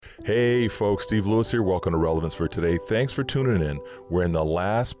Hey folks, Steve Lewis here. Welcome to Relevance for Today. Thanks for tuning in. We're in the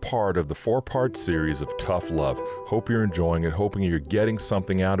last part of the 4-part series of Tough Love. Hope you're enjoying it, hoping you're getting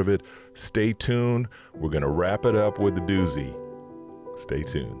something out of it. Stay tuned. We're going to wrap it up with the doozy. Stay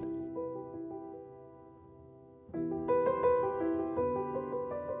tuned.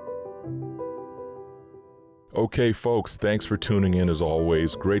 Okay, folks, thanks for tuning in as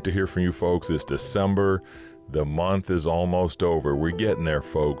always. Great to hear from you folks. It's December. The month is almost over. We're getting there,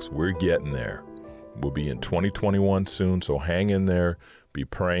 folks. We're getting there. We'll be in 2021 soon, so hang in there. Be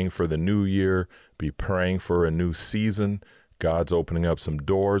praying for the new year. Be praying for a new season. God's opening up some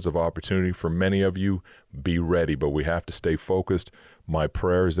doors of opportunity for many of you. Be ready, but we have to stay focused. My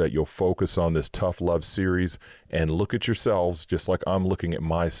prayer is that you'll focus on this Tough Love series and look at yourselves just like I'm looking at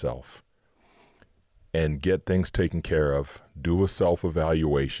myself, and get things taken care of. Do a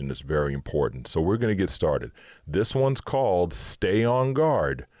self-evaluation. It's very important. So we're going to get started. This one's called Stay on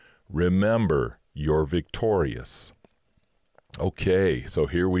Guard. Remember, you're victorious. Okay, so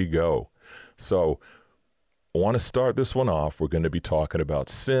here we go. So I want to start this one off. We're going to be talking about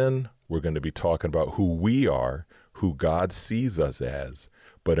sin. We're going to be talking about who we are, who God sees us as,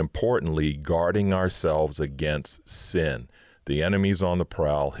 but importantly, guarding ourselves against sin. The enemy's on the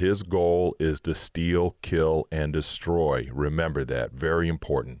prowl. His goal is to steal, kill, and destroy. Remember that. Very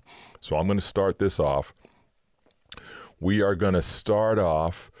important. So I'm going to start this off. We are going to start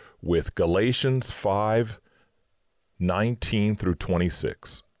off with Galatians 5:19 through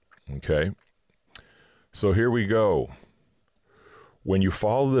 26. Okay? So here we go. When you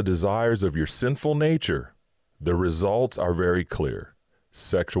follow the desires of your sinful nature, the results are very clear.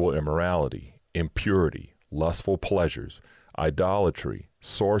 Sexual immorality, impurity, lustful pleasures, idolatry,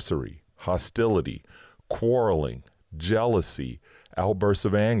 sorcery, hostility, quarreling, jealousy, outbursts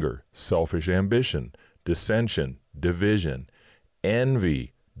of anger, selfish ambition, dissension, division,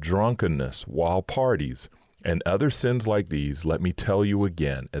 envy, drunkenness, wild parties, and other sins like these. Let me tell you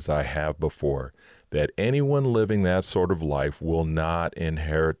again, as I have before, that anyone living that sort of life will not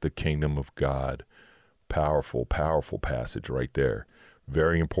inherit the kingdom of God. Powerful, powerful passage right there.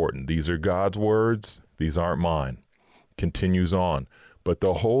 Very important. These are God's words. These aren't mine. Continues on. But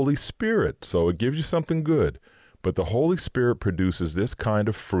the Holy Spirit, so it gives you something good, but the Holy Spirit produces this kind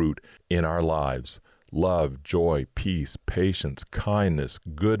of fruit in our lives: love, joy, peace, patience, kindness,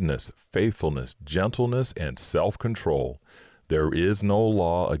 goodness, faithfulness, gentleness, and self-control. There is no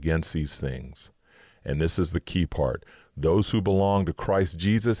law against these things. And this is the key part. Those who belong to Christ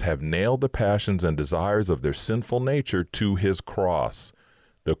Jesus have nailed the passions and desires of their sinful nature to his cross.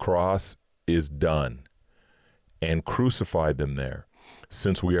 The cross is done, and crucified them there.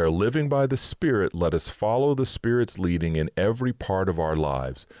 Since we are living by the Spirit, let us follow the Spirit's leading in every part of our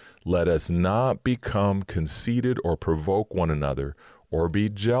lives. Let us not become conceited or provoke one another or be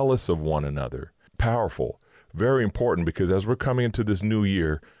jealous of one another. Powerful, very important, because as we're coming into this new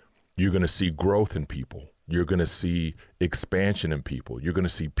year, you're going to see growth in people. You're going to see expansion in people. You're going to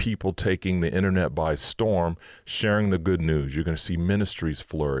see people taking the internet by storm, sharing the good news. You're going to see ministries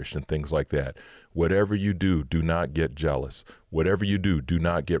flourish and things like that. Whatever you do, do not get jealous. Whatever you do, do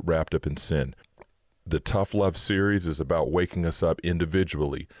not get wrapped up in sin. The Tough Love series is about waking us up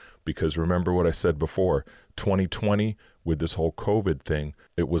individually, because remember what I said before, 2020 with this whole COVID thing,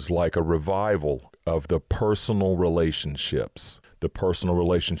 it was like a revival of the personal relationships. The personal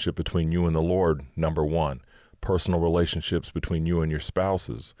relationship between you and the Lord, number one. Personal relationships between you and your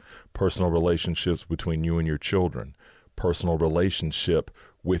spouses. Personal relationships between you and your children. Personal relationship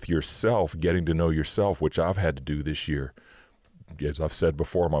with yourself, getting to know yourself, which I've had to do this year. As I've said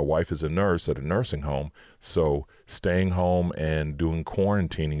before, my wife is a nurse at a nursing home, so staying home and doing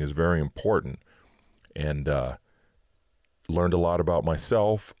quarantining is very important. And learned a lot about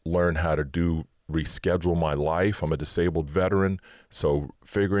myself, learned how to reschedule my life. I'm a disabled veteran, so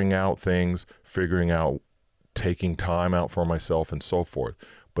figuring out things, taking time out for myself and so forth.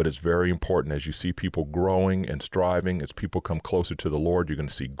 But it's very important as you see people growing and striving, as people come closer to the Lord, you're going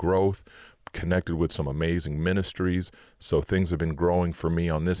to see growth, connected with some amazing ministries. So things have been growing for me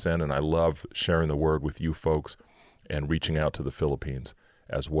on this end, and I love sharing the word with you folks and reaching out to the Philippines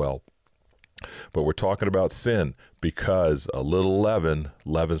as well. But we're talking about sin because a little leaven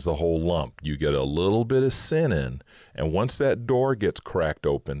leavens the whole lump. You get a little bit of sin in, and once that door gets cracked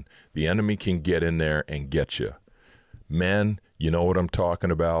open, the enemy can get in there and get you. Men, you know what I'm talking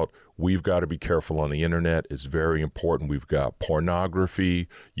about. We've got to be careful on the internet. It's very important. We've got pornography.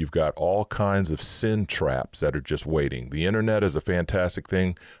 You've got all kinds of sin traps that are just waiting. The internet is a fantastic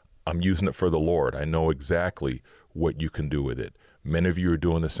thing. I'm using it for the Lord. I know exactly what you can do with it. Many of you are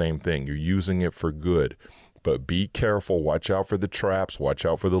doing the same thing. You're using it for good. But be careful. Watch out for the traps. Watch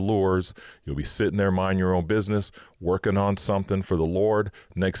out for the lures. You'll be sitting there, mind your own business, working on something for the Lord.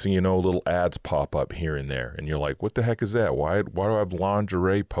 Next thing you know, little ads pop up here and there. And you're like, what the heck is that? Why do I have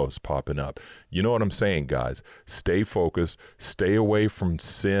lingerie posts popping up? You know what I'm saying, guys? Stay focused. Stay away from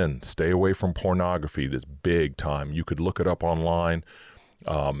sin. Stay away from pornography. That's big time. You could look it up online.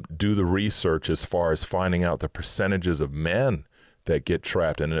 Do the research as far as finding out the percentages of men that get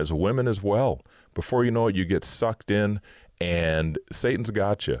trapped, and as women as well. Before you know it, you get sucked in, and Satan's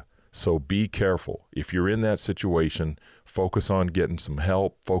got you. So be careful. If you're in that situation, focus on getting some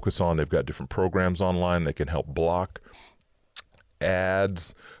help. Focus on, they've got different programs online that can help block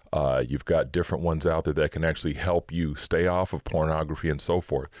ads. You've got different ones out there that can actually help you stay off of pornography and so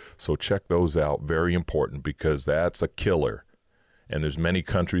forth. So check those out. Very important, because that's a killer. And there's many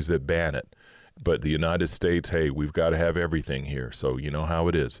countries that ban it. But the United States, hey, we've got to have everything here. So you know how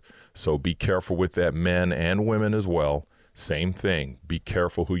it is. So be careful with that, men and women as well. Same thing. Be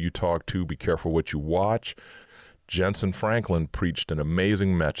careful who you talk to. Be careful what you watch. Jensen Franklin preached an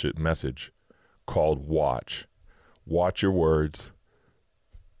amazing message called Watch. Watch your words.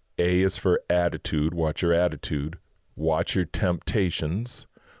 A is for attitude. Watch your attitude. Watch your temptations.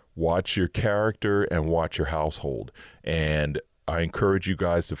 Watch your character, and watch your household. And I encourage you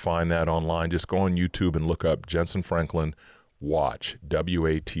guys to find that online. Just go on YouTube and look up Jensen Franklin Watch,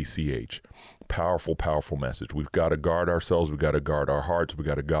 W-A-T-C-H. Powerful, powerful message. We've got to guard ourselves. We've got to guard our hearts. We've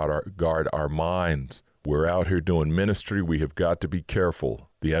got to guard our minds. We're out here doing ministry. We have got to be careful.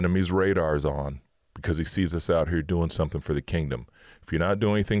 The enemy's radar is on because he sees us out here doing something for the kingdom. If you're not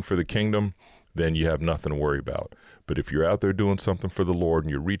doing anything for the kingdom, then you have nothing to worry about. But if you're out there doing something for the Lord,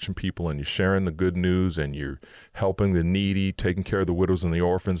 and you're reaching people, and you're sharing the good news, and you're helping the needy, taking care of the widows and the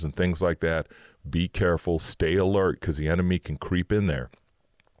orphans and things like that, be careful, stay alert, because the enemy can creep in there.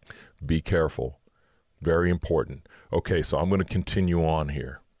 Be careful. Very important. Okay, so I'm going to continue on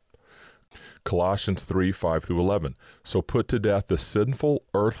here. Colossians 3:5-11. So put to death the sinful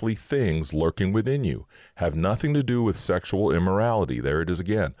earthly things lurking within you. Have nothing to do with sexual immorality. There it is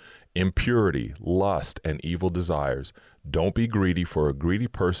again. Impurity, lust, and evil desires. Don't be greedy, for a greedy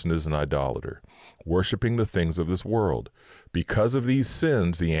person is an idolater, worshiping the things of this world. Because of these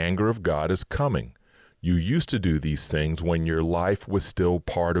sins, the anger of God is coming. You used to do these things when your life was still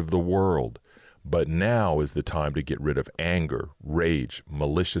part of the world. But now is the time to get rid of anger, rage,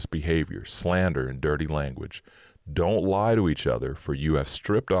 malicious behavior, slander, and dirty language. Don't lie to each other, for you have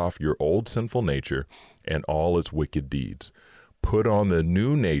stripped off your old sinful nature and all its wicked deeds. Put on the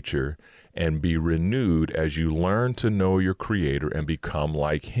new nature and be renewed as you learn to know your Creator and become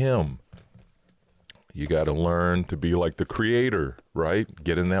like Him. You got to learn to be like the Creator, right?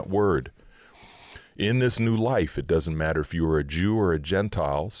 Get in that word. In this new life, it doesn't matter if you are a Jew or a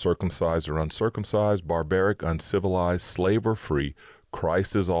Gentile, circumcised or uncircumcised, barbaric, uncivilized, slave or free.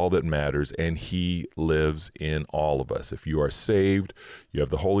 Christ is all that matters, and He lives in all of us. If you are saved, you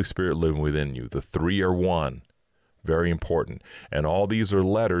have the Holy Spirit living within you. The three are one. Very important. And all these are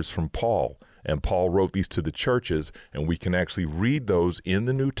letters from Paul. And Paul wrote these to the churches, and we can actually read those in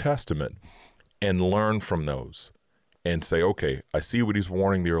the New Testament and learn from those and say, okay, I see what he's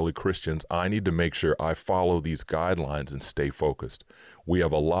warning the early Christians. I need to make sure I follow these guidelines and stay focused. We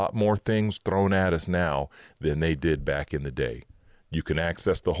have a lot more things thrown at us now than they did back in the day. You can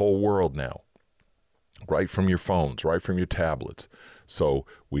access the whole world now, right from your phones, right from your tablets. So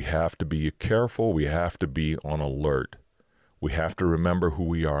we have to be careful. We have to be on alert. We have to remember who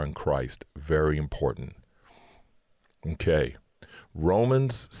we are in Christ. Very important. Okay.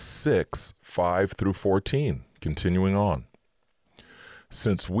 Romans 6:5-14. Continuing on.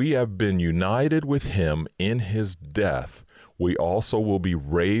 Since we have been united with Him in His death, we also will be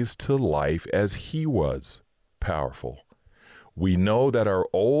raised to life as He was. Powerful. We know that our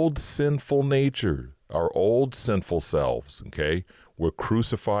old sinful nature, our old sinful selves, okay, were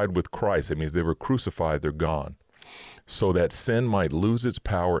crucified with Christ. That means they were crucified, they're gone. So that sin might lose its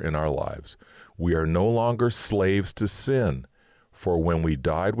power in our lives. We are no longer slaves to sin. For when we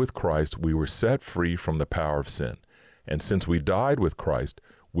died with Christ, we were set free from the power of sin. And since we died with Christ,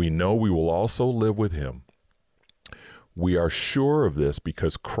 we know we will also live with Him. We are sure of this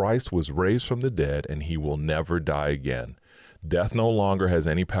because Christ was raised from the dead, and He will never die again. Death no longer has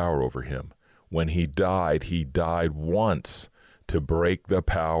any power over Him. When He died once to break the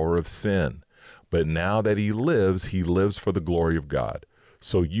power of sin. But now that He lives for the glory of God.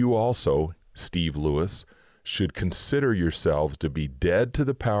 So you also, Steve Lewis, should consider yourselves to be dead to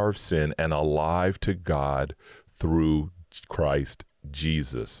the power of sin and alive to God through Christ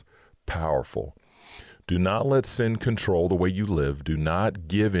Jesus. Powerful. Do not let sin control the way you live. Do not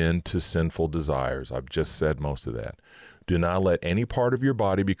give in to sinful desires. I've just said most of that. Do not let any part of your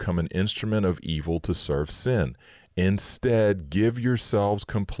body become an instrument of evil to serve sin. Instead, give yourselves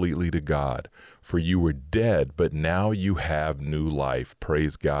completely to God, for you were dead, but now you have new life.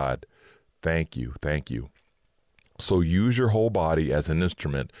 Praise God. Thank you. Thank you. So use your whole body as an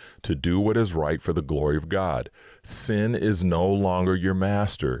instrument to do what is right for the glory of God. Sin is no longer your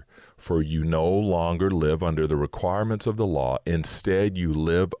master, for you no longer live under the requirements of the law. Instead, you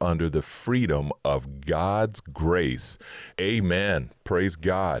live under the freedom of God's grace. Amen. Praise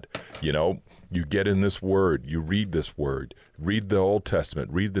God. You know, you get in this word, you read this word, read the Old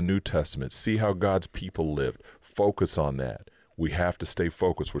Testament, read the New Testament, see how God's people lived. Focus on that. We have to stay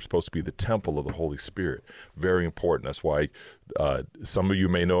focused. We're supposed to be the temple of the Holy Spirit. Very important. That's why some of you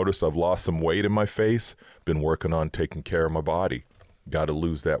may notice I've lost some weight in my face. Been working on taking care of my body. Got to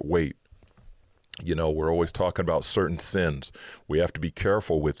lose that weight. You know, we're always talking about certain sins. We have to be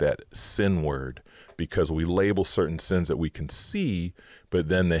careful with that sin word because we label certain sins that we can see, but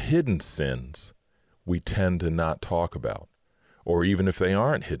then the hidden sins we tend to not talk about. Or even if they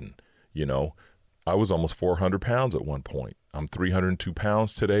aren't hidden, you know, I was almost 400 pounds at one point. I'm 302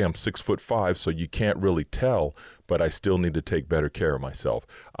 pounds today. I'm 6'5", so you can't really tell, but I still need to take better care of myself.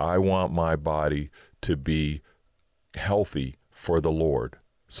 I want my body to be healthy for the Lord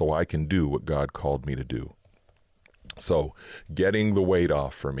so I can do what God called me to do. So getting the weight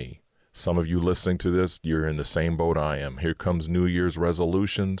off for me. Some of you listening to this, you're in the same boat I am. Here comes New Year's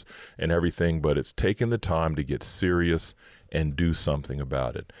resolutions and everything, but it's taking the time to get serious and do something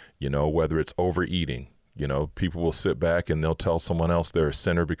about it. You know, whether it's overeating. You know, people will sit back and they'll tell someone else they're a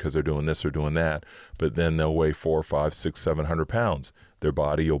sinner because they're doing this or doing that, but then they'll weigh 4, 5, 6, 700 pounds. Their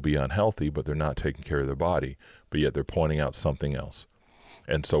body will be unhealthy, but they're not taking care of their body, but yet they're pointing out something else.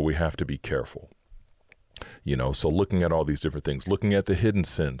 And so we have to be careful. You know, so looking at all these different things, looking at the hidden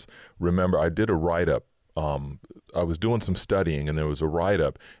sins. Remember, I did a write-up. I was doing some studying and there was a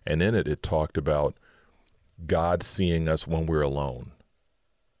write-up, and in it talked about God seeing us when we're alone.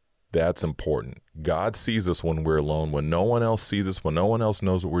 That's important. God sees us when we're alone, when no one else sees us, when no one else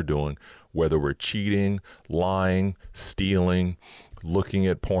knows what we're doing, whether we're cheating, lying, stealing, looking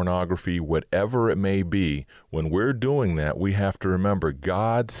at pornography, whatever it may be. When we're doing that, we have to remember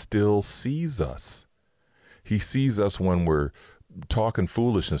God still sees us. He sees us when we're talking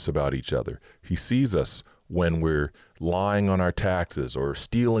foolishness about each other. He sees us when we're lying on our taxes or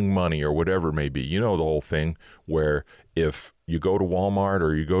stealing money or whatever it may be. You know the whole thing where if you go to Walmart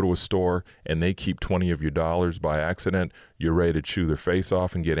or you go to a store and they keep 20 of your dollars by accident, you're ready to chew their face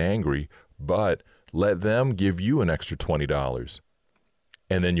off and get angry, but let them give you an extra $20.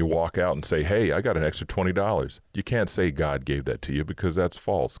 And then you walk out and say, hey, I got an extra $20. You can't say God gave that to you because that's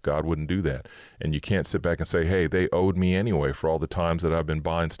false. God wouldn't do that. And you can't sit back and say, hey, they owed me anyway for all the times that I've been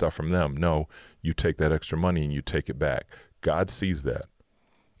buying stuff from them. No, you take that extra money and you take it back. God sees that.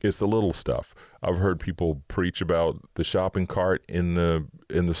 It's the little stuff. I've heard people preach about the shopping cart in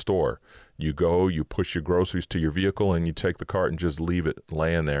the store. You go, you push your groceries to your vehicle and you take the cart and just leave it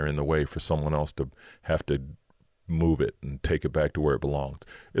laying there in the way for someone else to have to move it and take it back to where it belongs.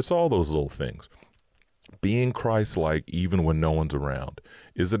 It's all those little things. Being Christ-like even when no one's around.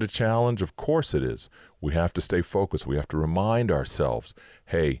 Is it a challenge? Of course it is. We have to stay focused. We have to remind ourselves,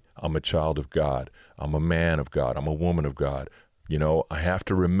 hey, I'm a child of God. I'm a man of God. I'm a woman of God. You know, I have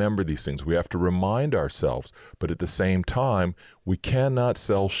to remember these things. We have to remind ourselves. But at the same time, we cannot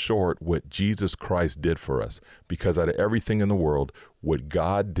sell short what Jesus Christ did for us. Because out of everything in the world, what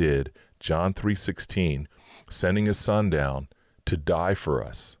God did, John 3:16, sending his son down to die for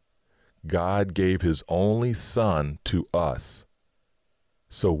us. God gave his only son to us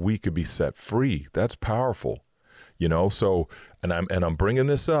so we could be set free. That's powerful. You know, so, and I'm bringing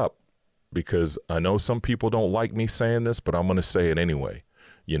this up because I know some people don't like me saying this, but I'm going to say it anyway.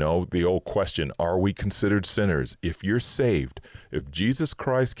 You know, the old question, are we considered sinners? If you're saved, if Jesus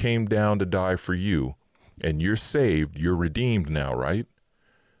Christ came down to die for you and you're saved, you're redeemed now, right?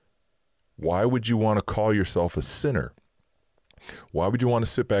 Why would you want to call yourself a sinner? Why would you want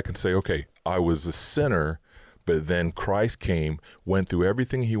to sit back and say, okay, I was a sinner, but then Christ came, went through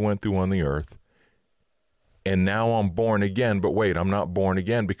everything he went through on the earth, and now I'm born again, but wait, I'm not born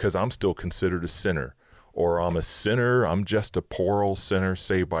again because I'm still considered a sinner. Or I'm a sinner, I'm just a poor old sinner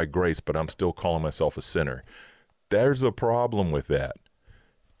saved by grace, but I'm still calling myself a sinner. There's a problem with that.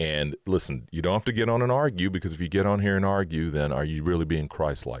 And listen, you don't have to get on and argue, because if you get on here and argue, then are you really being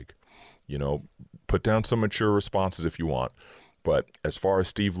Christ-like? You know, put down some mature responses if you want. But as far as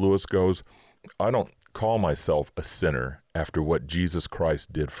Steve Lewis goes, I don't call myself a sinner after what Jesus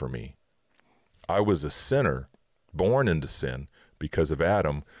Christ did for me. I was a sinner, born into sin because of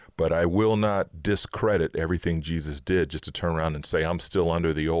Adam, but I will not discredit everything Jesus did just to turn around and say, I'm still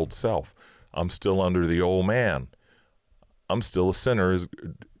under the old self. I'm still under the old man. I'm still a sinner,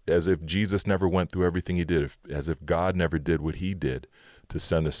 as if Jesus never went through everything he did, as if God never did what he did to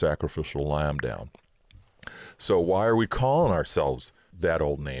send the sacrificial lamb down. So why are we calling ourselves that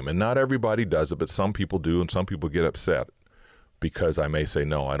old name? And not everybody does it, but some people do, and some people get upset because I may say,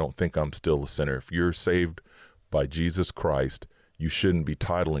 no, I don't think I'm still a sinner. If you're saved by Jesus Christ, you shouldn't be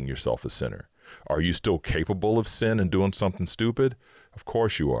titling yourself a sinner. Are you still capable of sin and doing something stupid? Of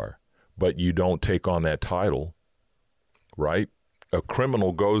course you are, but you don't take on that title, right? A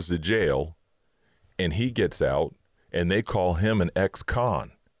criminal goes to jail and he gets out and they call him an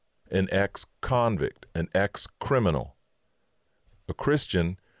ex-con, an ex-convict, an ex-criminal. A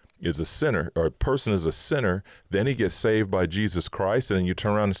Christian is a sinner, or a person is a sinner, then he gets saved by Jesus Christ, and then you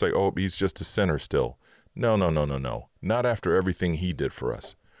turn around and say, oh, he's just a sinner still. No. Not after everything he did for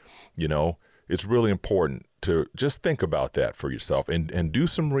us. You know, it's really important to just think about that for yourself and do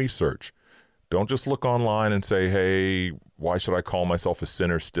some research. Don't just look online and say, hey, why should I call myself a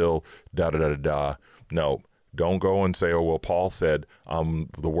sinner still? No, don't go and say, oh, well, Paul said I'm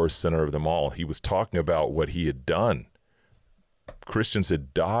the worst sinner of them all. He was talking about what he had done. Christians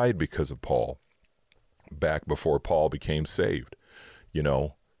had died because of Paul back before Paul became saved, you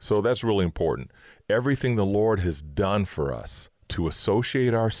know. So that's really important. Everything the Lord has done for us, to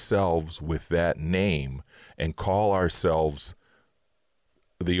associate ourselves with that name and call ourselves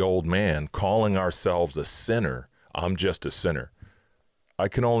the old man, calling ourselves a sinner. I'm just a sinner. I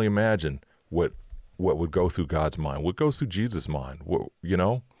can only imagine what would go through God's mind, what goes through Jesus' mind, you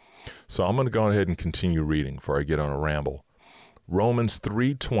know? So I'm going to go ahead and continue reading before I get on a ramble. Romans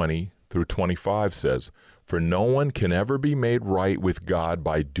 3:20 through 25 says, for no one can ever be made right with God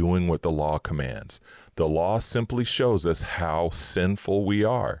by doing what the law commands. The law simply shows us how sinful we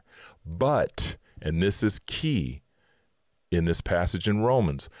are. But, and this is key in this passage in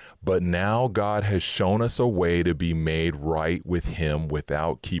Romans, but now God has shown us a way to be made right with him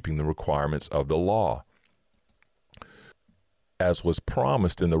without keeping the requirements of the law, as was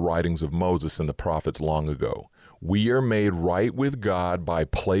promised in the writings of Moses and the prophets long ago. We are made right with God by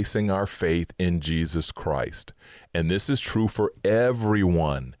placing our faith in Jesus Christ. And this is true for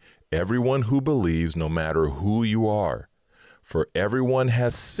everyone who believes, no matter who you are. For everyone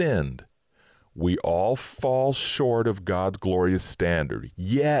has sinned. We all fall short of God's glorious standard.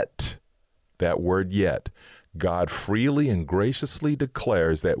 Yet, that word yet, God freely and graciously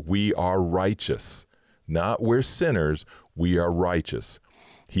declares that we are righteous. Not we're sinners, we are righteous.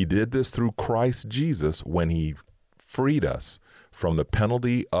 He did this through Christ Jesus when he freed us from the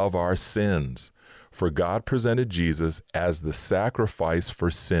penalty of our sins. For God presented Jesus as the sacrifice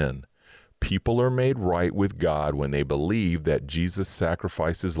for sin. People are made right with God when they believe that Jesus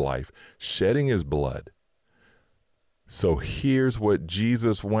sacrificed his life, shedding his blood. So here's what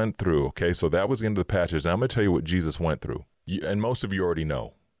Jesus went through. Okay, so that was the end of the passage. Now I'm going to tell you what Jesus went through. And most of you already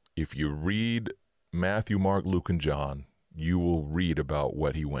know. If you read Matthew, Mark, Luke, and John, you will read about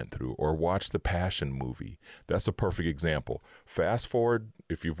what he went through, or watch the Passion movie. That's a perfect example. Fast forward,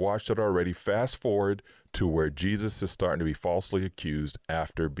 if you've watched it already, fast forward to where Jesus is starting to be falsely accused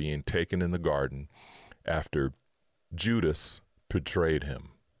after being taken in the garden, after Judas betrayed him.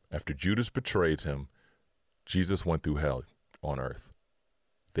 After Judas betrays him, Jesus went through hell on earth.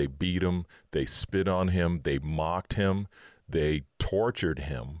 They beat him, they spit on him, they mocked him, they tortured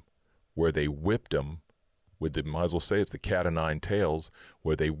him, where they whipped him, might as well say it's the cat o' nine tails,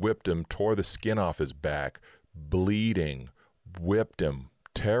 where they whipped him, tore the skin off his back, bleeding, whipped him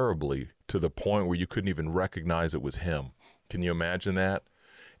terribly to the point where you couldn't even recognize it was him. Can you imagine that?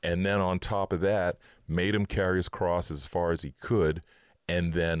 And then on top of that, made him carry his cross as far as he could,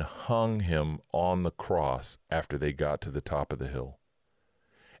 and then hung him on the cross after they got to the top of the hill.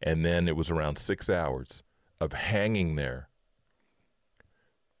 And then it was around 6 hours of hanging there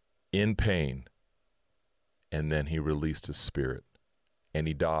in pain. And then he released his spirit, and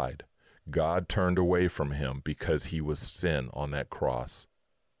he died. God turned away from him because he was sin on that cross.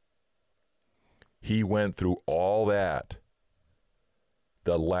 He went through all that.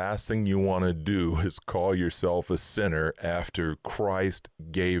 The last thing you want to do is call yourself a sinner after Christ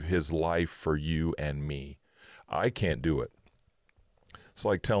gave his life for you and me. I can't do it. It's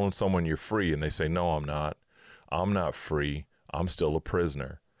like telling someone you're free, and they say, no, I'm not. I'm not free. I'm still a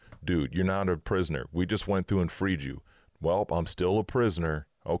prisoner. Dude, you're not a prisoner. We just went through and freed you. Well, I'm still a prisoner.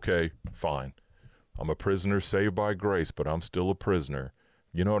 Okay, fine. I'm a prisoner saved by grace, but I'm still a prisoner.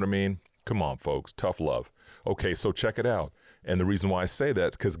 You know what I mean? Come on, folks. Tough love. Okay, so check it out. And the reason why I say that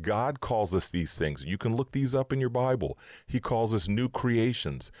is because God calls us these things. You can look these up in your Bible. He calls us new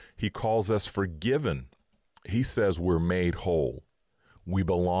creations. He calls us forgiven. He says we're made whole. We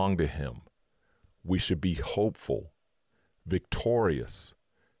belong to him. We should be hopeful, victorious,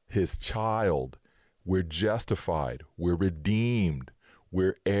 his child. We're justified. We're redeemed.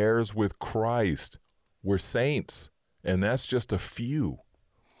 We're heirs with Christ. We're saints. And that's just a few.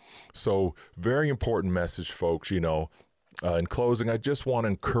 So very important message, folks. In closing, I just want to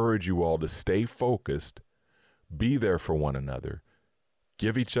encourage you all to stay focused, be there for one another,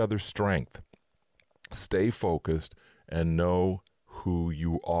 give each other strength, stay focused, and know who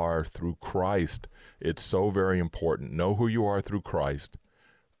you are through Christ. It's so very important. Know who you are through Christ.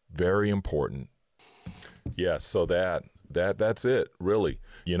 Very important. Yes, so that's it, really.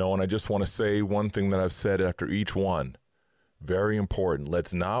 And I just want to say one thing that I've said after each one. Very important.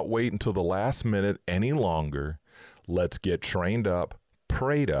 Let's not wait until the last minute any longer. Let's get trained up,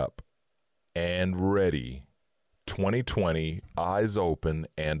 prayed up, and ready. 2020, eyes open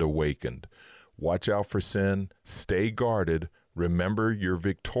and awakened. Watch out for sin. Stay guarded. Remember, you're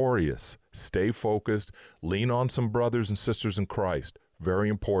victorious. Stay focused. Lean on some brothers and sisters in Christ. Very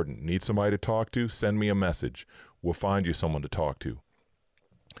important. Need somebody to talk to? Send me a message. We'll find you someone to talk to.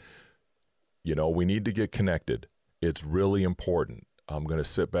 We need to get connected. It's really important. I'm going to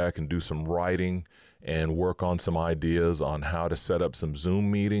sit back and do some writing and work on some ideas on how to set up some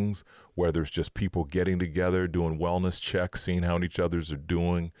Zoom meetings where there's just people getting together, doing wellness checks, seeing how each others are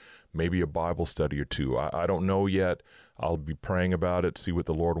doing, maybe a Bible study or two. I don't know yet. I'll be praying about it, see what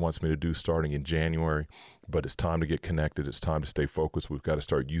the Lord wants me to do starting in January. But it's time to get connected. It's time to stay focused. We've got to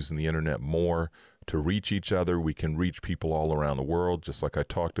start using the internet more to reach each other. We can reach people all around the world, just like I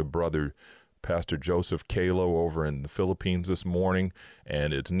talked to Brother Pastor Joseph Kalo over in the Philippines this morning,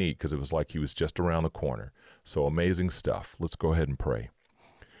 and it's neat because it was like he was just around the corner. So amazing stuff. Let's go ahead and pray.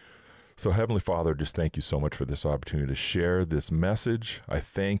 So Heavenly Father, just thank you so much for this opportunity to share this message. I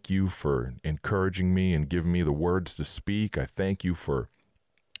thank you for encouraging me and giving me the words to speak. I thank you for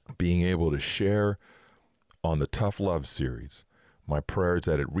being able to share on the Tough Love series. My prayer is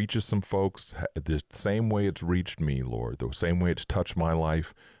that it reaches some folks the same way it's reached me, Lord, the same way it's touched my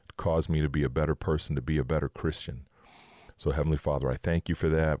life, caused me to be a better person, to be a better Christian. So Heavenly Father, I thank you for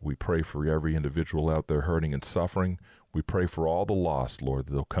that. We pray for every individual out there hurting and suffering. We pray for all the lost, Lord,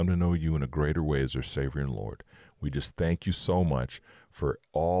 that they'll come to know you in a greater way as their Savior and Lord. We just thank you so much for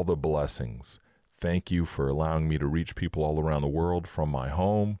all the blessings. Thank you for allowing me to reach people all around the world from my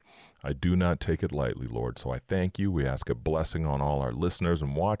home. I do not take it lightly, Lord. So I thank you. We ask a blessing on all our listeners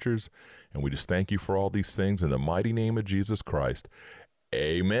and watchers. And we just thank you for all these things in the mighty name of Jesus Christ.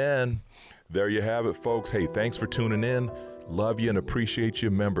 Amen. There you have it, folks. Hey, thanks for tuning in. Love you and appreciate you.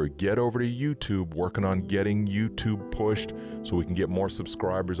 Remember, get over to YouTube, working on getting YouTube pushed so we can get more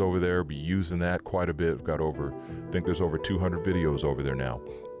subscribers over there. Be using that quite a bit. We've got I think there's over 200 videos over there now.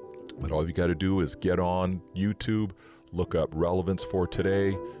 But all you got to do is get on YouTube, look up Relevance for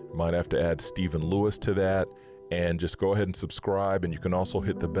Today. You might have to add Stephen Lewis to that. And just go ahead and subscribe, and you can also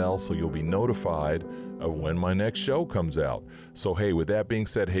hit the bell so you'll be notified of when my next show comes out. So, hey, with that being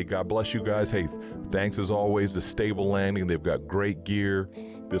said, hey, God bless you guys. Hey, thanks as always to Stable Landing. They've got great gear.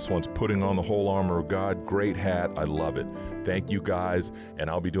 This one's Putting on the Whole Armor of God. Great hat. I love it. Thank you guys. And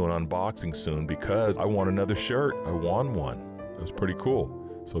I'll be doing unboxing soon because I won another shirt. I won one. It was pretty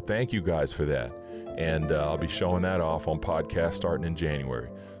cool. So thank you guys for that. And I'll be showing that off on podcast starting in January.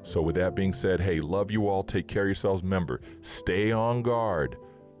 So with that being said, hey, love you all. Take care of yourselves. Remember, stay on guard.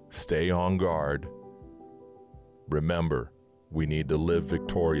 Stay on guard. Remember, we need to live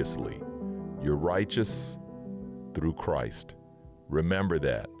victoriously. You're righteous through Christ. Remember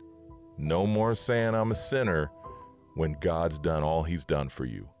that. No more saying I'm a sinner when God's done all he's done for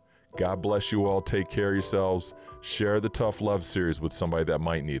you. God bless you all. Take care of yourselves. Share the Tough Love series with somebody that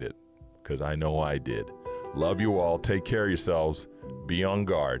might need it, because I know I did. Love you all. Take care of yourselves. Be on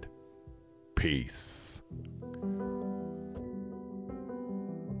guard. Peace.